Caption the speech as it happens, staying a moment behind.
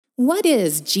What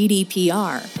is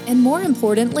GDPR? And more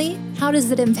importantly, how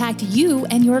does it impact you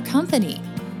and your company?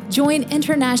 Join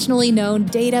internationally known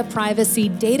data privacy,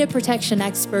 data protection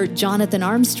expert Jonathan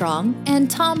Armstrong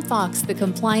and Tom Fox, the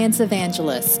compliance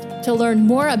evangelist, to learn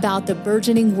more about the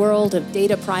burgeoning world of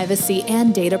data privacy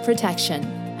and data protection.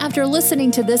 After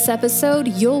listening to this episode,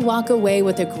 you'll walk away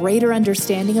with a greater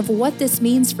understanding of what this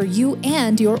means for you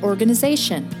and your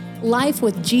organization. Life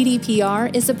with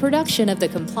GDPR is a production of the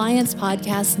Compliance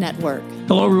Podcast Network.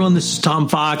 Hello, everyone. This is Tom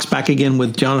Fox back again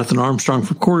with Jonathan Armstrong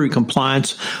from Quarterly Compliance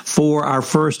for our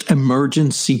first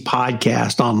emergency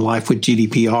podcast on Life with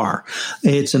GDPR.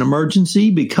 It's an emergency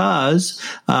because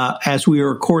as we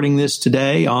are recording this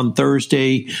today on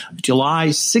Thursday,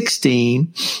 July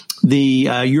 16, the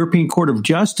European Court of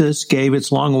Justice gave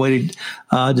its long-awaited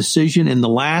decision in the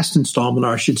last installment, or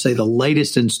I should say the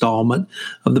latest installment,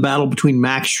 of the battle between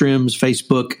Max Schrems,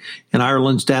 Facebook, and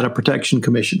Ireland's Data Protection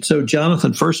Commission. So,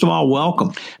 Jonathan, first of all,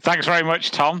 welcome. Thanks very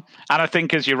much, Tom. And I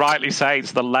think, as you rightly say,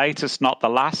 it's the latest, not the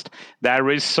last. There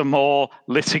is some more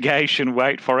litigation,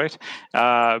 wait for it,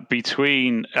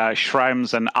 between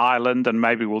Schrems and Ireland, and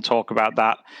maybe we'll talk about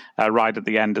that right at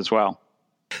the end as well.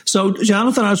 So,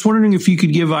 Jonathan, I was wondering if you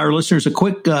could give our listeners a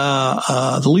quick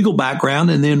the legal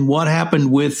background and then what happened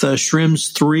with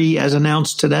Schrems 3 as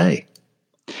announced today.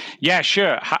 Yeah,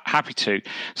 sure. Happy to.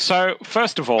 So,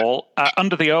 first of all,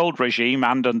 under the old regime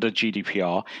and under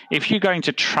GDPR, if you're going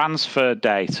to transfer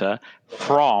data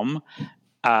from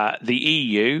the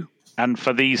EU, and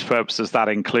for these purposes, that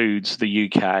includes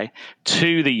the UK,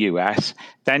 to the US,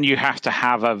 then you have to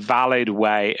have a valid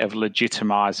way of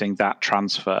legitimizing that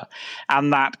transfer.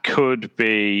 And that could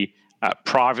be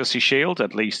Privacy Shield,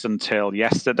 at least until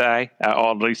yesterday,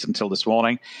 or at least until this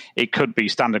morning. It could be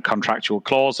standard contractual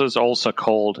clauses, also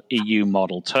called EU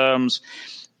model terms.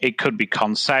 It could be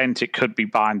consent. It could be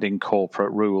binding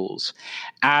corporate rules.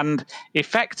 And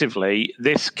effectively,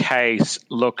 this case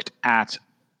looked at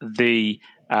the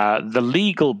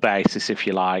legal basis, if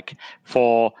you like,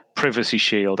 for Privacy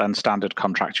Shield and standard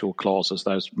contractual clauses,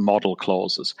 those model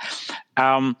clauses.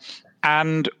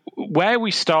 And where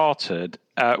we started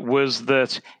was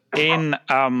that in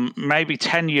maybe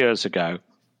 10 years ago,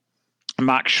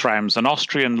 Max Schrems, an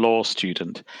Austrian law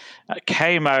student,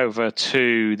 came over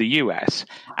to the US,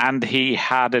 and he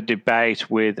had a debate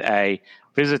with a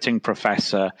visiting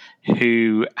professor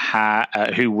who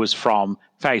was from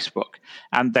Facebook,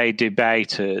 and they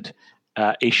debated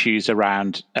issues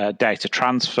around data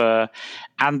transfer.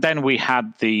 And then we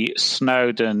had the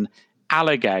Snowden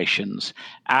allegations.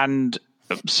 And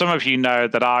some of you know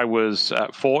that I was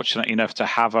fortunate enough to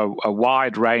have a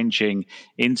wide-ranging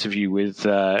interview with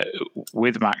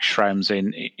Max Schrems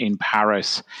in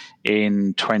Paris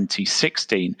in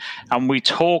 2016, and we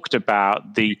talked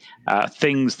about the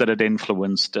things that had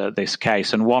influenced this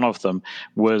case. And one of them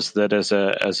was that as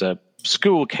a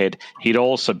school kid, he'd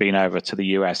also been over to the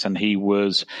US, and he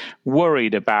was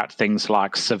worried about things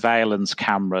like surveillance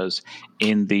cameras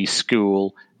in the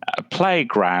school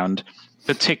playground,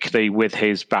 particularly with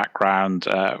his background,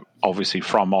 obviously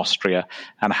from Austria,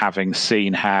 and having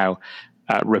seen how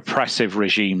repressive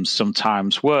regimes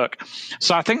sometimes work.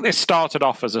 So I think this started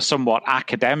off as a somewhat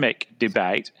academic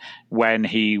debate when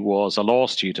he was a law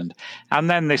student, and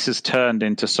then this has turned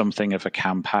into something of a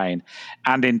campaign.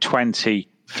 And in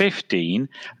 2015,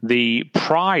 the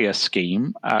prior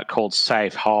scheme called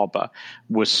Safe Harbor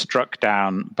was struck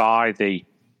down by the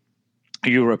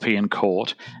European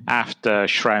Court after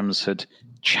Schrems had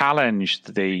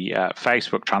challenged the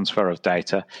Facebook transfer of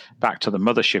data back to the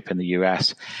mothership in the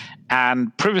US.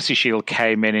 And Privacy Shield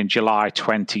came in July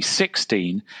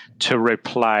 2016 to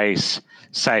replace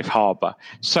Safe Harbor.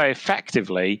 So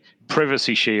effectively,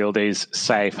 Privacy Shield is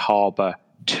Safe Harbor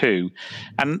 2.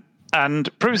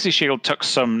 And Privacy Shield took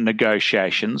some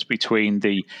negotiations between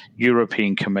the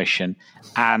European Commission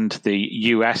and the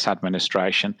US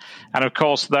administration. And of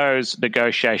course, those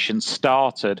negotiations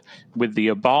started with the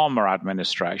Obama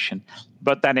administration,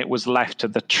 but then it was left to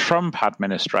the Trump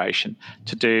administration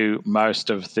to do most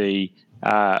of the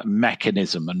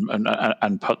mechanism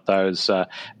and put those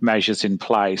measures in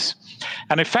place.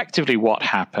 And effectively what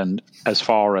happened as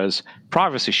far as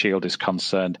Privacy Shield is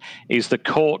concerned is the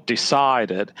court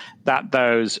decided that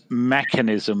those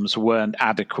mechanisms weren't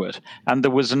adequate, and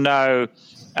there was no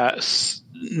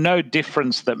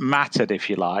difference that mattered, if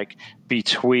you like,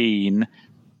 between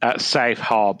Safe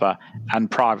Harbor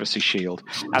and Privacy Shield.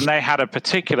 And they had a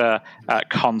particular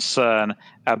concern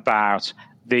about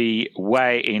the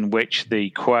way in which the,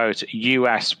 quote,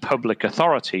 U.S. public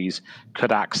authorities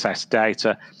could access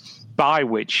data, by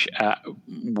which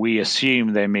we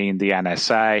assume they mean the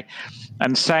NSA,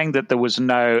 and saying that there was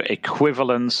no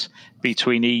equivalence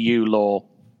between EU law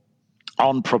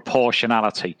on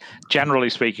proportionality.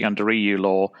 Generally speaking, under EU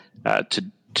law,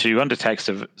 to undertake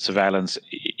surveillance,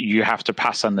 you have to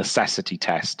pass a necessity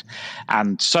test.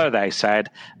 And so they said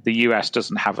the US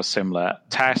doesn't have a similar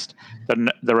test.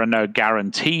 There are no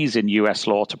guarantees in US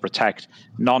law to protect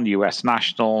non-US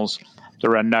nationals.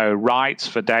 There are no rights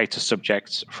for data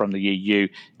subjects from the EU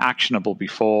actionable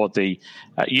before the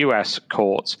US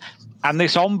courts. And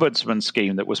this ombudsman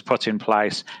scheme that was put in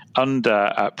place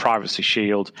under Privacy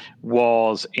Shield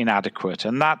was inadequate.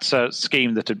 And that's a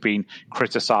scheme that had been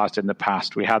criticized in the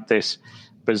past. We had this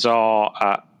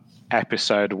bizarre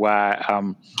episode where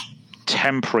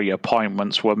temporary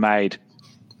appointments were made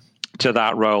to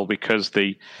that role because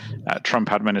the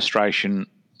Trump administration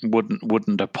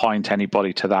wouldn't appoint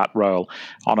anybody to that role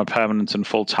on a permanent and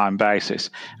full-time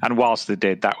basis. And whilst they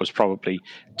did, that was probably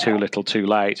too little too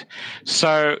late.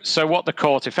 So what the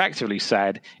court effectively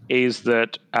said is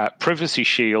that Privacy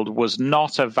Shield was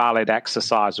not a valid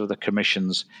exercise of the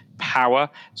Commission's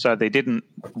power. So they didn't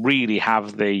really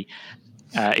have the,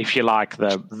 if you like,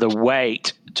 the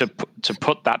weight to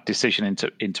put that decision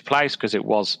into place, because it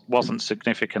wasn't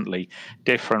significantly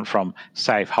different from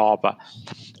Safe Harbor.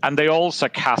 And they also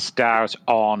cast doubt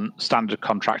on standard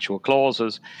contractual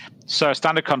clauses. So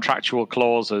standard contractual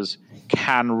clauses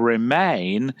can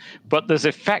remain, but there's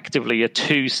effectively a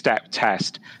two-step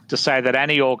test to say that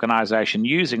any organization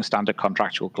using standard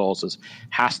contractual clauses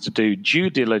has to do due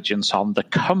diligence on the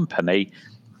company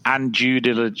and due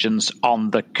diligence on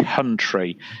the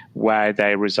country where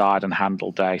they reside and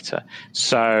handle data.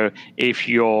 So if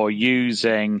you're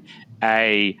using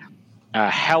a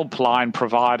helpline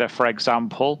provider, for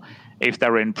example, if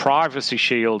they're in Privacy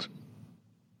Shield,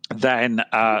 then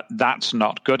that's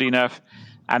not good enough.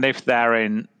 And if they're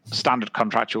in standard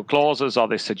contractual clauses, or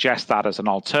they suggest that as an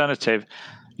alternative,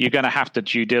 you're going to have to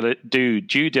do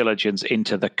due diligence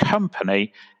into the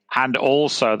company and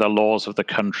also the laws of the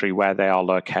country where they are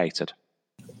located.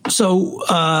 So,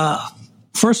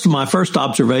 my first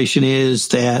observation is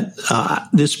that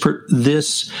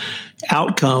this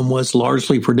outcome was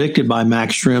largely predicted by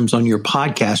Max Schrems on your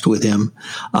podcast with him,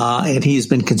 and he's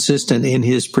been consistent in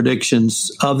his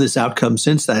predictions of this outcome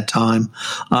since that time.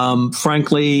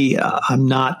 Frankly, I'm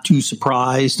not too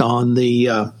surprised on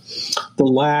the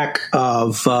lack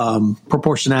of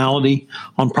proportionality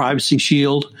on Privacy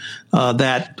Shield.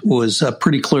 That was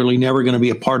pretty clearly never going to be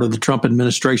a part of the Trump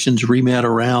administration's remit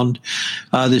around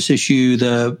this issue.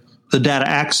 The data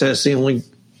access, the only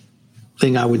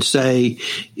thing I would say,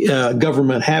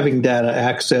 government having data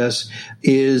access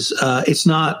is it's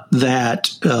not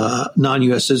that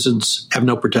non-U.S. citizens have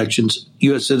no protections.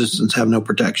 U.S. citizens have no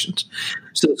protections.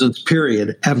 Citizens,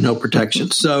 period, have no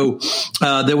protections. So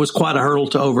there was quite a hurdle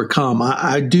to overcome.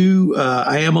 I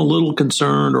am a little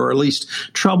concerned, or at least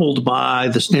troubled, by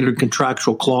the standard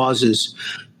contractual clauses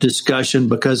discussion,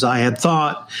 because I had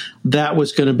thought that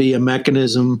was going to be a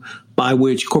mechanism by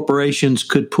which corporations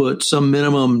could put some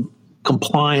minimum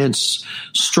compliance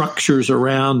structures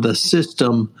around the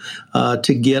system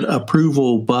to get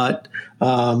approval, but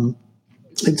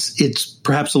it's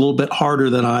perhaps a little bit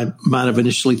harder than I might have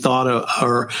initially thought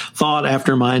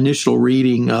after my initial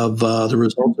reading of the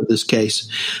results of this case.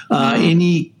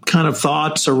 Any kind of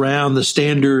thoughts around the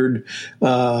standard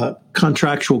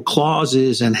contractual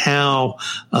clauses and how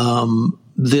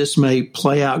this may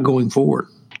play out going forward?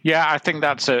 Yeah, I think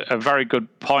that's a very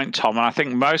good point, Tom. And I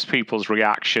think most people's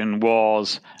reaction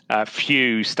was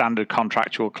few standard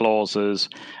contractual clauses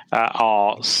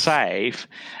are safe.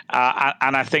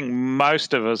 And I think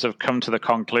most of us have come to the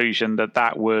conclusion that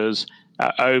that was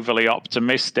overly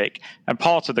optimistic. And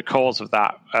part of the cause of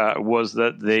that was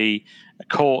that the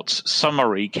court's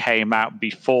summary came out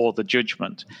before the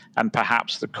judgment, and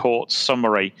perhaps the court's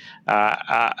summary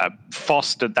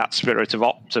fostered that spirit of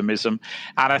optimism.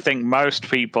 And I think most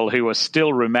people who are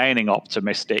still remaining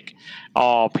optimistic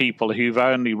are people who've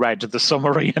only read the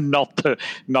summary and not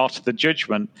the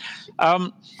judgment.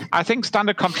 I think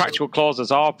standard contractual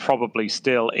clauses are probably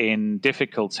still in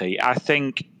difficulty. I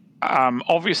think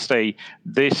obviously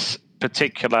this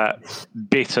particular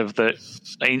bit of the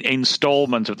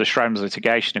installment of the Schrems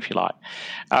litigation, if you like,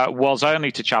 was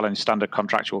only to challenge standard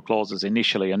contractual clauses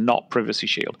initially and not Privacy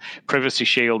Shield. Privacy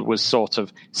Shield was sort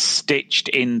of stitched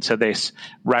into this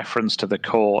reference to the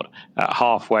court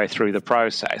halfway through the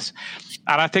process.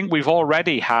 And I think we've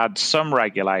already had some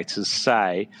regulators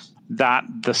say that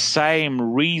the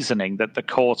same reasoning that the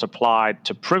court applied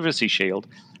to Privacy Shield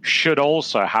should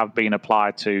also have been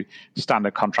applied to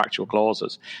standard contractual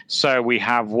clauses. So we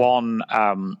have one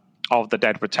of the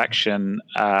data protection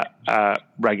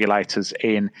regulators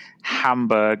in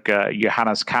Hamburg,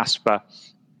 Johannes Kasper,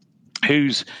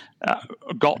 who's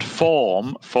got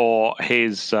form for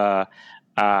his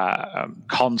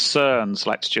concerns,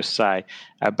 let's just say,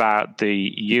 about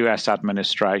the U.S.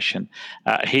 administration.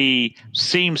 He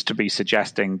seems to be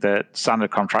suggesting that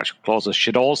standard contractual clauses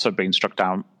should also have been struck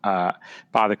down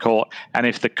by the court, and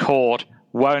if the court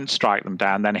won't strike them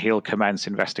down, then he'll commence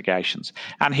investigations.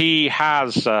 And he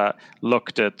has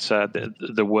looked at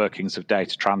the workings of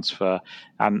data transfer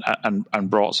and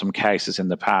brought some cases in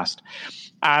the past.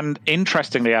 And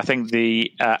interestingly, I think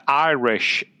the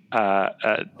Irish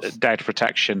Data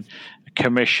Protection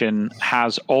Commission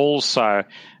has also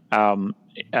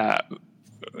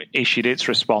issued its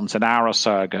response an hour or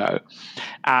so ago,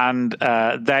 and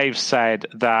they've said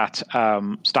that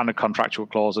standard contractual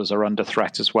clauses are under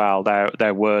threat as well.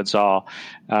 Their words are,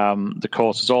 the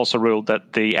court has also ruled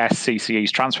that the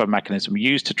SCCE's transfer mechanism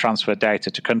used to transfer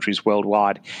data to countries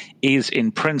worldwide is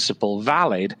in principle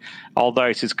valid, although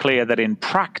it is clear that in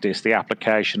practice the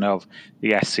application of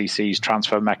the SCCE's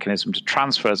transfer mechanism to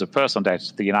transfers of personal data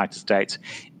to the United States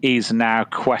is now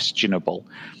questionable.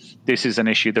 This is an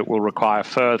issue that will require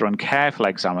further and careful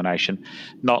examination,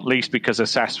 not least because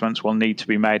assessments will need to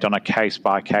be made on a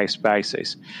case-by-case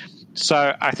basis.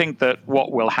 So I think that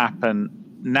what will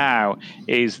happen now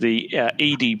is the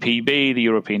EDPB, the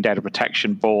European Data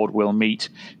Protection Board, will meet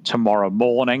tomorrow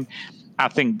morning. I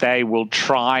think they will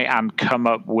try and come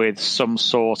up with some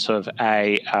sort of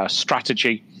a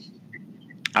strategy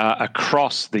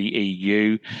across the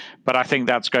EU, but I think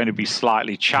that's going to be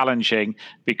slightly challenging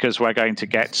because we're going to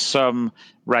get some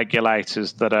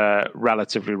regulators that are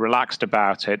relatively relaxed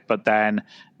about it, but then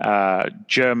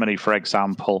Germany, for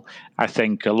example, I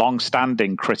think a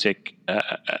long-standing critic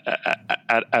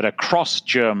at a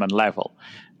cross-German level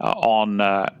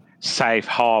on safe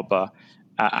harbor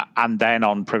and then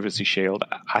on Privacy Shield,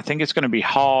 I think it's going to be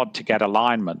hard to get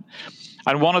alignment.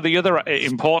 And one of the other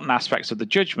important aspects of the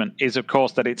judgment is, of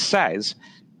course, that it says,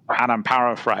 and I'm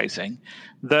paraphrasing,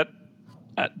 that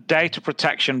data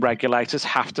protection regulators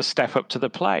have to step up to the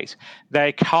plate.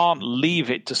 They can't leave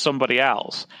it to somebody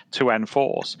else to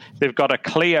enforce. They've got a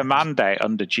clear mandate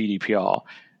under GDPR,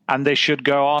 and they should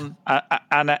go on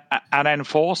and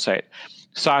enforce it.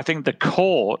 So I think the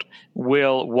court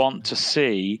will want to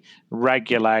see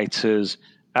regulators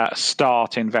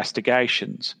start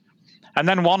investigations. And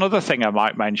then one other thing I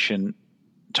might mention,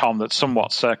 Tom, that's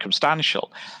somewhat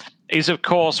circumstantial, is, of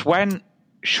course, when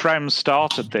Schrems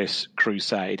started this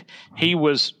crusade, he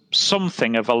was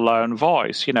something of a lone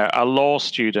voice, a law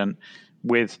student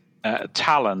with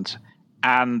talent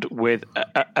and with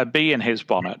a bee in his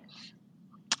bonnet.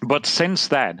 But since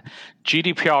then,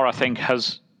 GDPR, I think,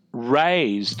 has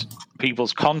raised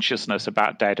people's consciousness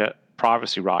about data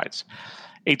privacy rights.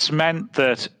 It's meant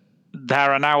that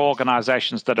there are now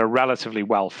organizations that are relatively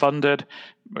well funded.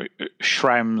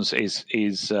 Schrems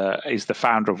is the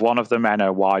founder of one of them,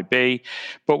 NOYB.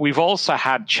 But we've also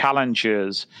had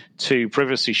challenges to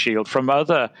Privacy Shield from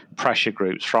other pressure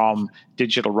groups, from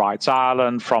Digital Rights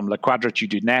Ireland, from La Quadrature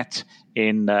du Net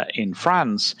in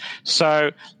France.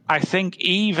 So I think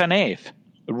even if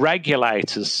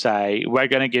regulators say we're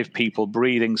going to give people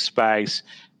breathing space,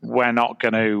 we're not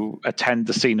going to attend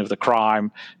the scene of the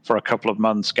crime for a couple of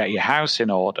months, get your house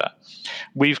in order.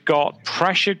 We've got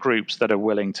pressure groups that are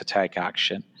willing to take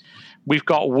action. We've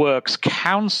got works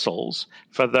councils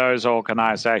for those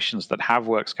organizations that have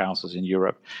works councils in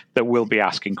Europe that will be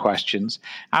asking questions.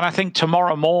 And I think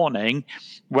tomorrow morning,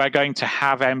 we're going to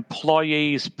have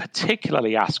employees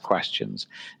particularly ask questions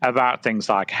about things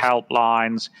like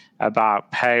helplines,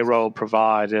 about payroll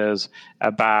providers,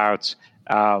 about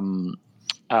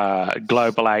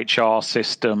global HR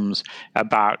systems,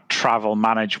 about travel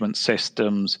management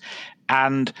systems.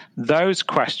 And those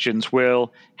questions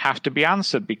will have to be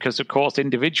answered because, of course,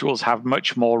 individuals have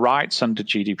much more rights under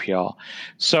GDPR.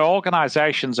 So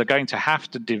organizations are going to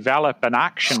have to develop an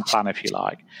action plan, if you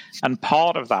like. And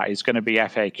part of that is going to be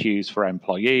FAQs for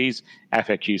employees,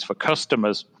 FAQs for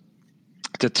customers,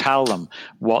 to tell them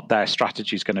what their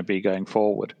strategy is going to be going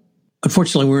forward.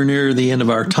 Unfortunately, we're near the end of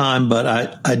our time,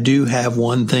 but I do have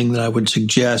one thing that I would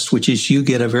suggest, which is you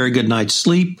get a very good night's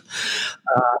sleep.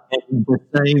 And the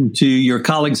same to your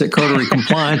colleagues at Coterie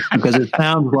Compliance, because it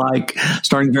sounds like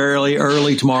starting very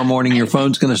early tomorrow morning, your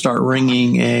phone's going to start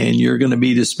ringing and you're going to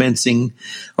be dispensing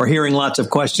or hearing lots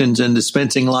of questions and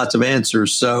dispensing lots of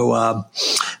answers. So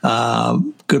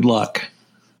good luck.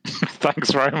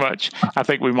 Thanks very much. I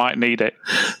think we might need it.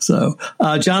 So,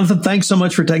 Jonathan, thanks so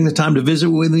much for taking the time to visit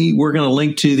with me. We're going to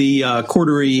link to the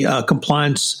Cordery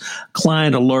compliance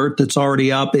client alert that's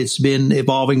already up. It's been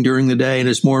evolving during the day, and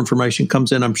as more information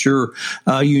comes in, I'm sure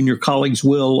you and your colleagues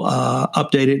will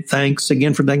update it. Thanks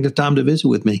again for taking the time to visit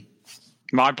with me.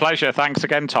 My pleasure. Thanks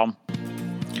again, Tom.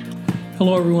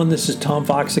 Hello, everyone. This is Tom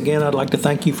Fox again. I'd like to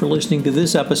thank you for listening to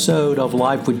this episode of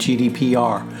Life with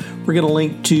GDPR. We're going to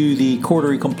link to the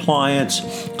Cordery Compliance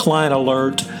Client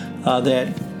Alert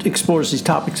that explores these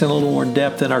topics in a little more in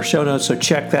depth in our show notes, so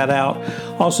check that out.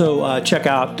 Also, check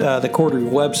out the Cordery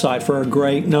website for a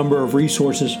great number of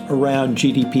resources around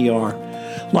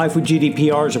GDPR. Life with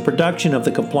GDPR is a production of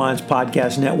the Compliance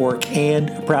Podcast Network and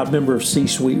a proud member of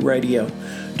C-Suite Radio.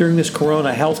 During this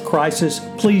corona health crisis,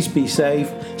 please be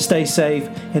safe,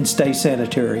 and stay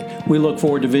sanitary. We look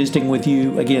forward to visiting with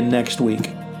you again next week.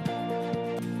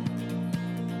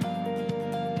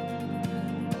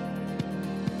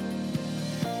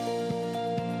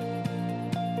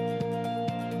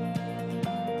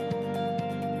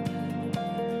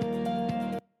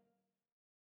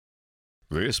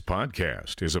 This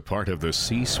podcast is a part of the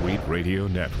C-Suite Radio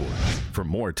Network. For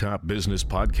more top business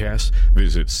podcasts,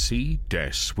 visit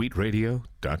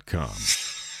c-suiteradio.com.